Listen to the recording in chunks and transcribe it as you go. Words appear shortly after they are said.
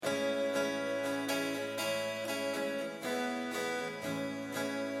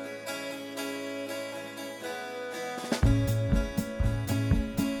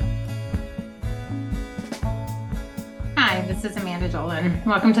This is Amanda Dolan.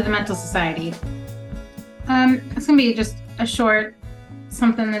 Welcome to the Mental Society. It's going to be just a short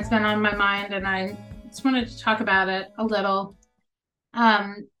something that's been on my mind, and I just wanted to talk about it a little.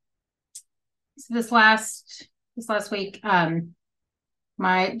 So this last week,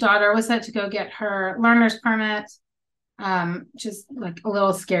 my daughter was set to go get her learner's permit, which is like a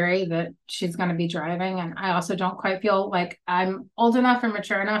little scary that she's going to be driving. And I also don't quite feel like I'm old enough and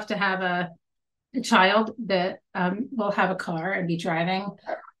mature enough to have a child that will have a car and be driving.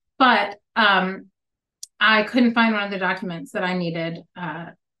 But I couldn't find one of the documents that I needed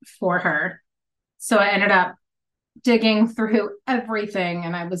for her. So I ended up digging through everything,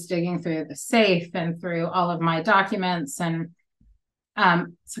 and I was digging through the safe and through all of my documents. And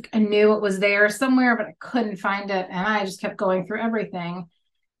it's like I knew it was there somewhere, but I couldn't find it. And I just kept going through everything.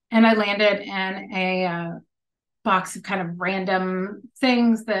 And I landed in a box of kind of random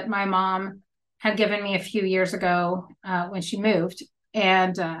things that my mom had given me a few years ago when she moved.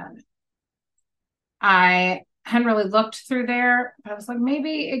 And I hadn't really looked through there. I was like,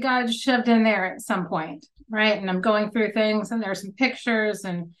 maybe it got shoved in there at some point, right? And I'm going through things, and there's some pictures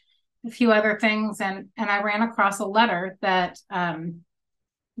and a few other things. And I ran across a letter that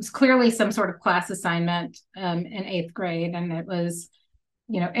was clearly some sort of class assignment in eighth grade. And it was,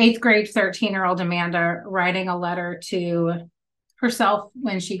 eighth grade 13-year-old Amanda writing a letter to herself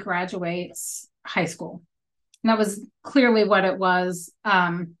when she graduates high school. And that was clearly what it was.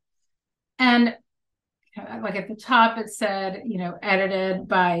 And like at the top, it said, edited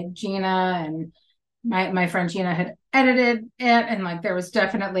by Gina, and my friend Gina had edited it. And like, there was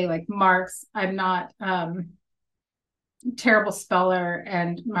definitely like marks. I'm not terrible speller,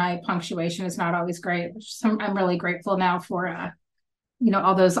 and my punctuation is not always great, which I'm really grateful now for,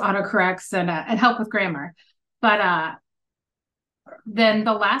 all those autocorrects and help with grammar. But then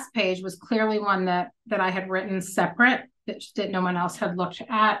the last page was clearly one that I had written separate, that no one else had looked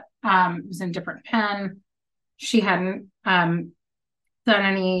at. It was in a different pen. She hadn't done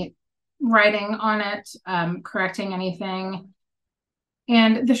any writing on it, correcting anything.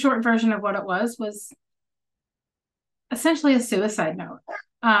 And the short version of what it was essentially a suicide note.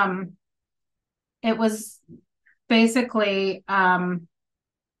 It was basically,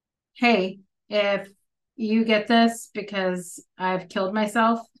 hey, if you get this because I've killed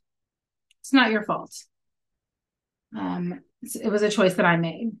myself, it's not your fault. It was a choice that I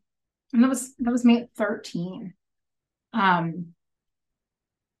made. And that was me at 13. And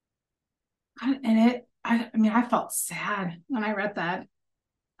I felt sad when I read that.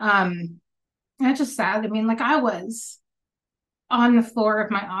 And it's just sad. I was on the floor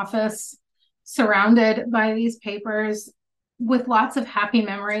of my office, surrounded by these papers with lots of happy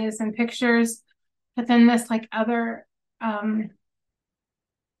memories and pictures. But then this other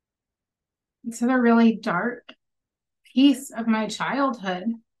really dark piece of my childhood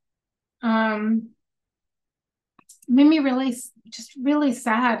made me really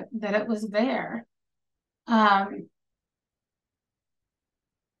sad that it was there. And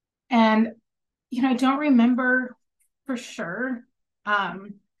I don't remember for sure. But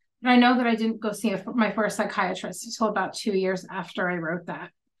I know that I didn't go see my first psychiatrist until about 2 years after I wrote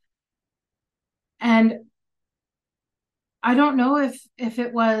that. And I don't know if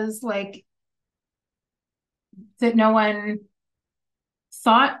it was like that no one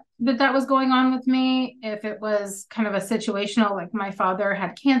thought that was going on with me, if it was kind of a situational, like my father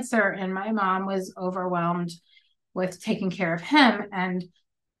had cancer and my mom was overwhelmed with taking care of him and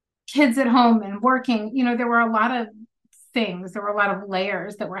kids at home and working. There were a lot of things, there were a lot of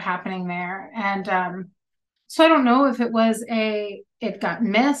layers that were happening there. And so I don't know if it was it got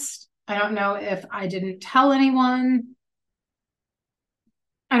missed. I don't know if I didn't tell anyone.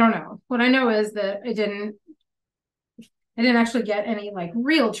 I don't know. What I know is that I didn't actually get any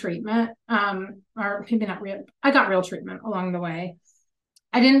real treatment, or maybe not real. I got real treatment along the way.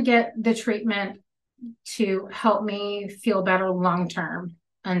 I didn't get the treatment to help me feel better long term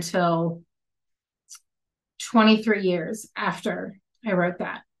until 23 years after I wrote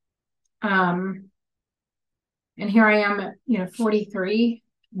that. And here I am at 43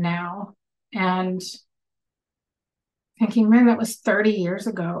 now, and thinking, man, that was 30 years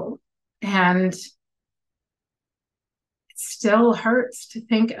ago. And it still hurts to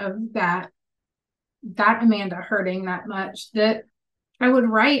think of that Amanda hurting that much, that I would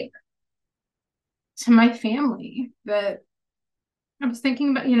write to my family, that I was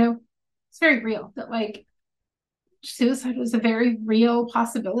thinking about, it's very real, that suicide was a very real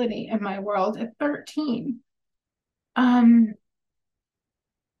possibility in my world at 13. And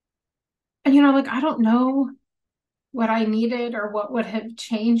I don't know what I needed or what would have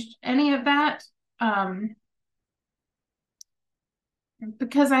changed any of that.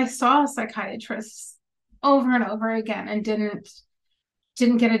 because I saw psychiatrists over and over again and didn't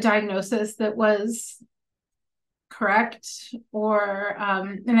get a diagnosis that was correct, or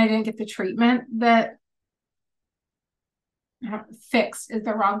and I didn't get the treatment that fixed is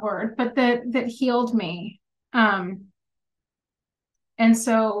the wrong word, but that healed me. And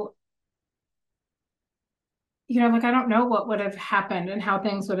so, like I don't know what would have happened and how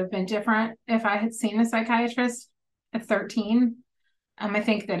things would have been different if I had seen a psychiatrist at 13. I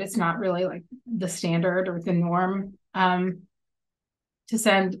think that it's not really like the standard or the norm to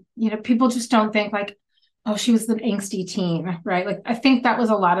send, people just don't think like, oh, she was the angsty teen, right? Like I think that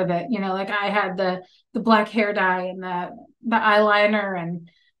was a lot of it, like I had the black hair dye and the eyeliner and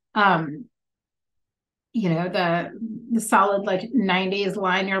the solid like 90s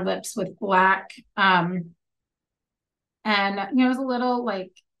line your lips with black. And it was a little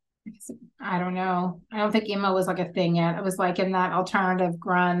like, I don't know. I don't think emo was like a thing yet. It was like in that alternative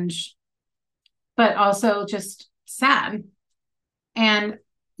grunge, but also just sad. And,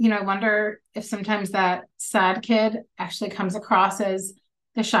 I wonder if sometimes that sad kid actually comes across as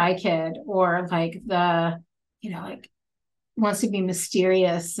the shy kid, or like like wants to be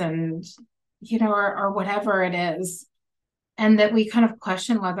mysterious and, or whatever it is. And that we kind of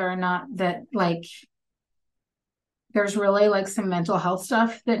question whether or not that like there's really like some mental health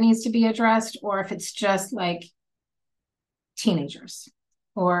stuff that needs to be addressed, or if it's just like teenagers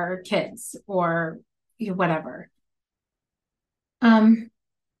or kids or whatever.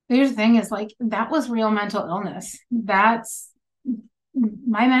 Here's the thing is like that was real mental illness. That's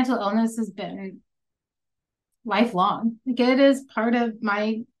my mental illness has been lifelong. Like it is part of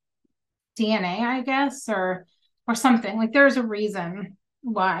my DNA, I guess, or something. Like there's a reason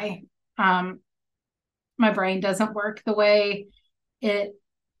why my brain doesn't work the way it,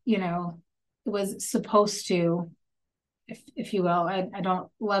 it was supposed to, if you will. I don't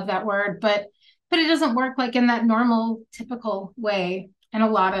love that word, but it doesn't work like in that normal, typical way in a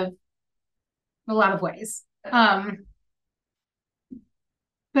lot of ways. But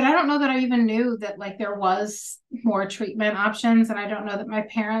I don't know that I even knew that like there was more treatment options, and I don't know that my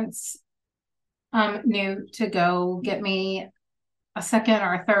parents knew to go get me a second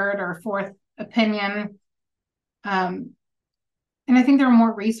or a third or fourth opinion. And I think there are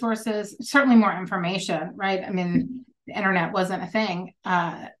more resources, certainly more information, right? I mean, the internet wasn't a thing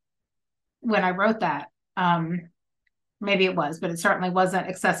when I wrote that. Maybe it was, but it certainly wasn't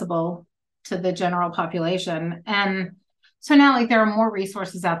accessible to the general population. And so now like there are more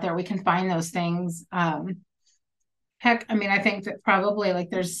resources out there. We can find those things. Heck, I mean, I think that probably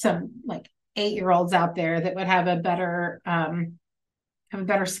like there's some like 8-year-olds out there that would have a better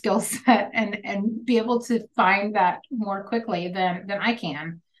skill set and be able to find that more quickly than I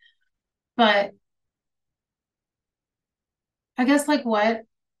can. But I guess like what,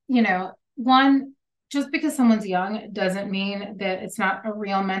 one, just because someone's young doesn't mean that it's not a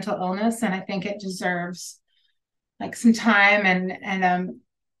real mental illness. And I think it deserves like some time and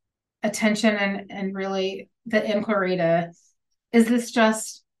attention and really the inquiry to, is this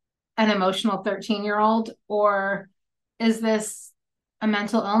just an emotional 13-year-old, or is this a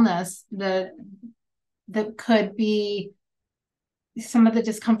mental illness that could be, some of the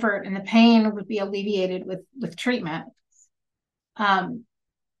discomfort and the pain would be alleviated with treatment.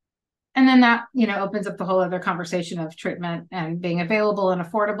 And then that, opens up the whole other conversation of treatment and being available and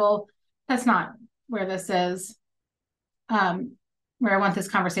affordable. That's not where this is, where I want this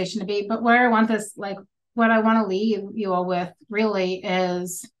conversation to be, but where I want this, like what I want to leave you all with really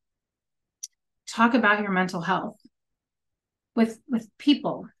is talk about your mental health with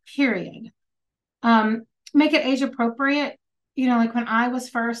people, period. Make it age appropriate. Like when I was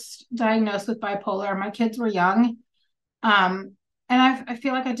first diagnosed with bipolar, my kids were young. And I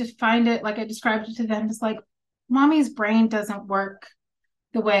feel like I just find it, like I described it to them, as like mommy's brain doesn't work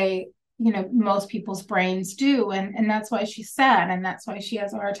the way, most people's brains do. And that's why she's sad. And that's why she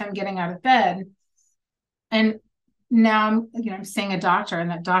has a hard time getting out of bed. And now I'm seeing a doctor, and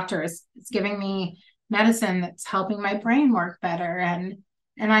that doctor is giving me medicine that's helping my brain work better. And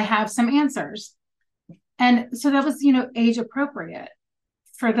I have some answers. And so that was, age appropriate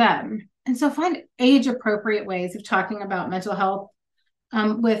for them. And so find age appropriate ways of talking about mental health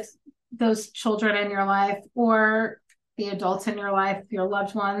with those children in your life, or the adults in your life, your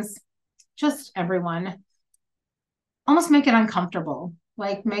loved ones, just everyone. Almost make it uncomfortable.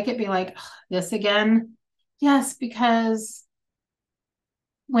 Like make it be like, this again? Yes, because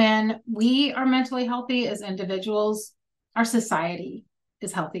when we are mentally healthy as individuals, our society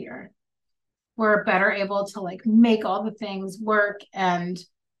is healthier. We're better able to like make all the things work, and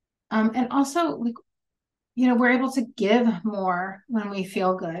also like we're able to give more when we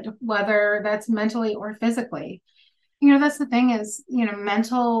feel good, whether that's mentally or physically. That's the thing is,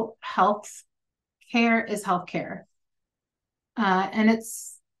 mental health care is healthcare. And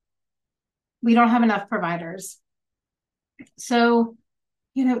we don't have enough providers. So,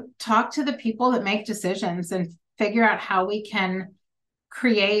 talk to the people that make decisions and figure out how we can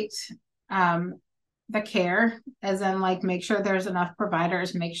create the care, as in like make sure there's enough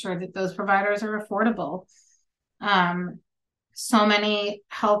providers, make sure that those providers are affordable. So many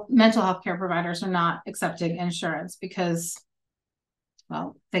mental health care providers are not accepting insurance because,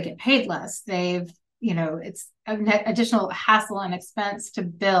 well, they get paid less. It's an additional hassle and expense to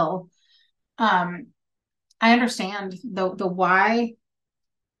bill. I understand the why,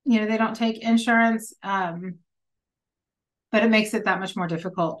 they don't take insurance, but it makes it that much more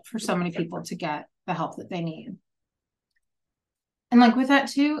difficult for so many people to get the help that they need. And like with that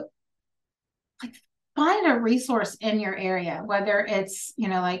too, like find a resource in your area, whether it's,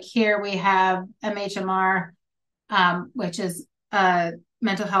 like here we have MHMR, which is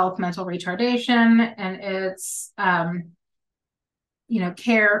mental health, mental retardation, and it's,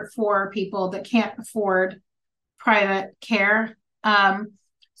 care for people that can't afford private care.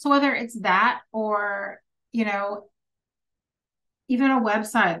 So whether it's that or, even a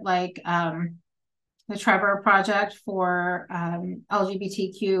website like the Trevor Project for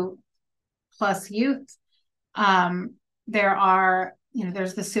LGBTQ plus youth. There's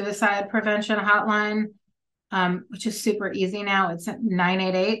the suicide prevention hotline, which is super easy now. It's at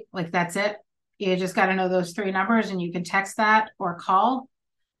 988. Like that's it. You just got to know those 3 numbers and you can text that or call,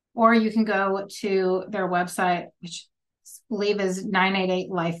 or you can go to their website, which I believe is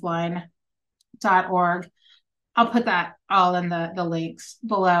 988lifeline.org. I'll put that all in the links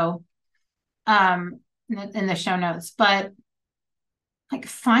below in the show notes. But like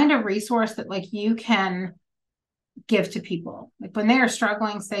find a resource that like you can give to people. Like when they are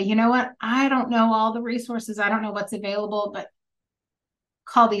struggling, say, you know what, I don't know all the resources. I don't know what's available, but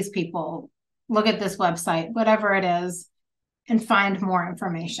call these people, look at this website, whatever it is, and find more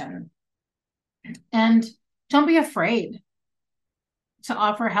information. And don't be afraid to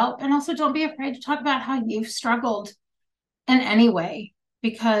offer help. And also don't be afraid to talk about how you've struggled in any way,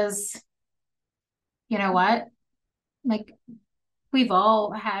 because you know what? Like we've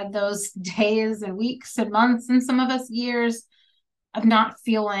all had those days and weeks and months and some of us years of not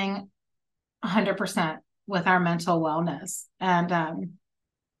feeling 100% with our mental wellness. And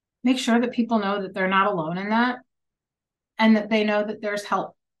make sure that people know that they're not alone in that, and that they know that there's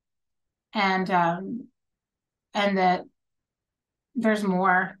help, and that there's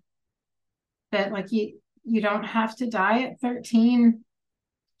more, that like you don't have to die at 13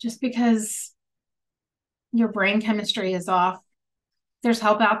 just because your brain chemistry is off. There's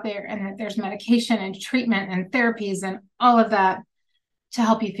help out there, and that there's medication and treatment and therapies and all of that to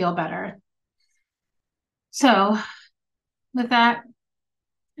help you feel better. So with that,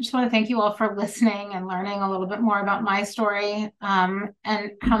 I just want to thank you all for listening and learning a little bit more about my story, and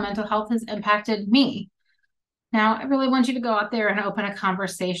how mental health has impacted me. Now, I really want you to go out there and open a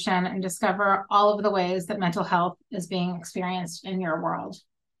conversation and discover all of the ways that mental health is being experienced in your world.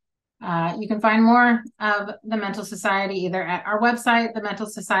 You can find more of the Mental Society either at our website,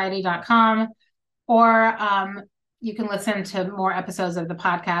 thementalsociety.com, or you can listen to more episodes of the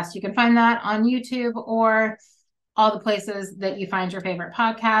podcast. You can find that on YouTube or all the places that you find your favorite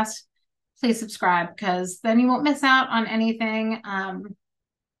podcast. Please subscribe, because then you won't miss out on anything.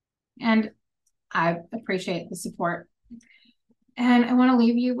 And I appreciate the support. And I want to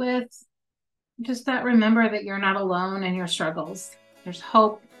leave you with just that. Remember that you're not alone in your struggles. There's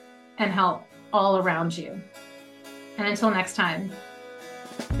hope and help all around you. And until next time,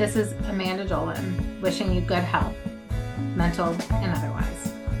 this is Amanda Dolan wishing you good health, mental and otherwise.